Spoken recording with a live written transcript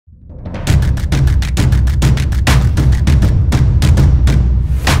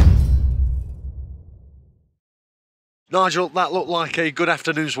Nigel, that looked like a good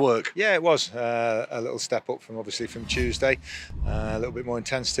afternoon's work. Yeah, it was a little step up from Tuesday. A little bit more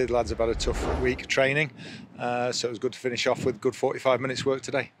intensity. The lads have had a tough week of training, so it was good to finish off with good 45 minutes work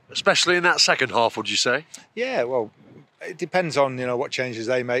today. Especially in that second half, would you say? Yeah, well, it depends on what changes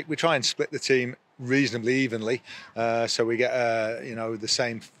they make. We try and split the team reasonably evenly, so we get the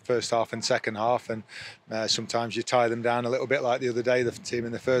same first half and second half, and sometimes you tie them down a little bit, like the other day, the team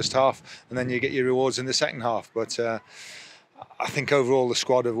in the first half, and then you get your rewards in the second half. But I think overall the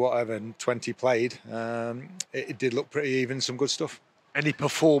squad of 20 played, it did look pretty even, some good stuff. Any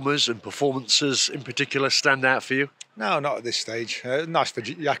performers and performances in particular stand out for you? No, not at this stage. Nice for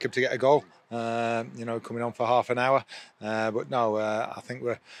Jakob to get a goal, coming on for half an hour. But no, I think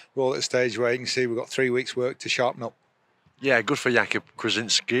we're all at the stage where you can see we've got 3 weeks' work to sharpen up. Yeah, good for Jakob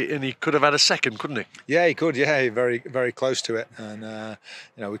Krasinski, and he could have had a second, couldn't he? Yeah, he could. Yeah, very, very close to it, and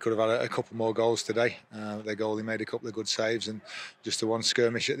we could have had a couple more goals today. Their goalie made a couple of good saves, and just the one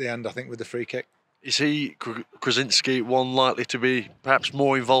skirmish at the end, I think, with the free kick. Is Krasinski one likely to be perhaps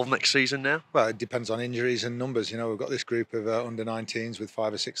more involved next season now? Well, it depends on injuries and numbers. We've got this group of under-19s with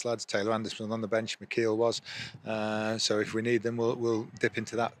 5 or 6 lads. Taylor Anderson on the bench, McKeel was. So if we need them, we'll dip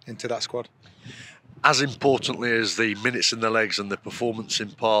into that squad. As importantly as the minutes in the legs and the performance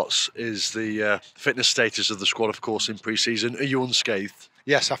in parts is the fitness status of the squad, of course, in pre-season. Are you unscathed?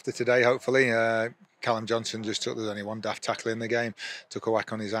 Yes, after today, hopefully. Callum Johnson there's only one daft tackle in the game, took a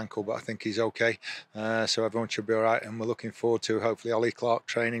whack on his ankle, but I think he's okay. So everyone should be all right, and we're looking forward to hopefully Ollie Clark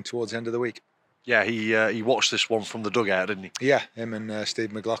training towards the end of the week. Yeah, he watched this one from the dugout, didn't he? Yeah, him and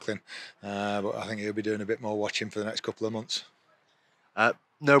Steve McLaughlin. But I think he'll be doing a bit more watching for the next couple of months.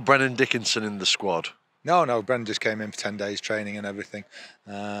 No Brennan Dickinson in the squad? No, Brennan just came in for 10 days training and everything,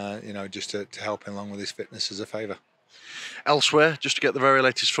 just to help him along with his fitness as a favour. Elsewhere, just to get the very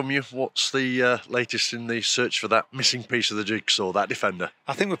latest from you, what's the latest in the search for that missing piece of the jigsaw, that defender?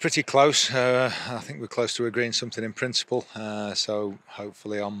 I think we're pretty close. I think we're close to agreeing something in principle. So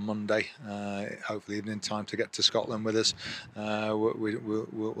hopefully on Monday, hopefully even in time to get to Scotland with us,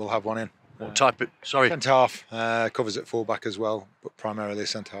 we'll have one in. What type of, sorry? Centre half, covers at full-back as well, but primarily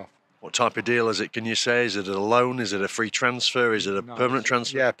centre half. What type of deal is it, can you say? Is it a loan? Is it a free transfer? Is it a permanent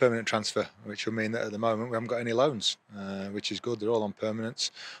transfer? Yeah, permanent transfer, which will mean that at the moment we haven't got any loans, which is good. They're all on permanents,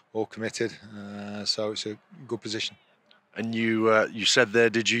 all committed, so it's a good position. And you said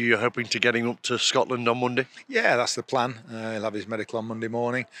there, you're hoping to get him up to Scotland on Monday? Yeah, that's the plan. He'll have his medical on Monday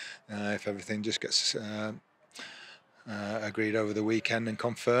morning. If everything just gets agreed over the weekend and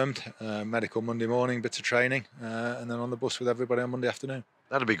confirmed, medical Monday morning, bit of training, and then on the bus with everybody on Monday afternoon.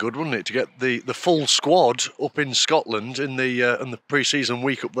 That'd be good, wouldn't it, to get the full squad up in Scotland in the pre-season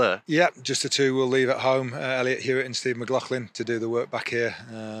week up there? Yeah, just the two will leave at home, Elliot Hewitt and Steve McLaughlin, to do the work back here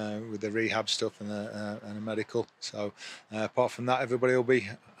with the rehab stuff and a medical. So apart from that, everybody will be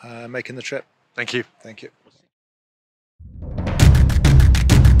making the trip. Thank you. Thank you.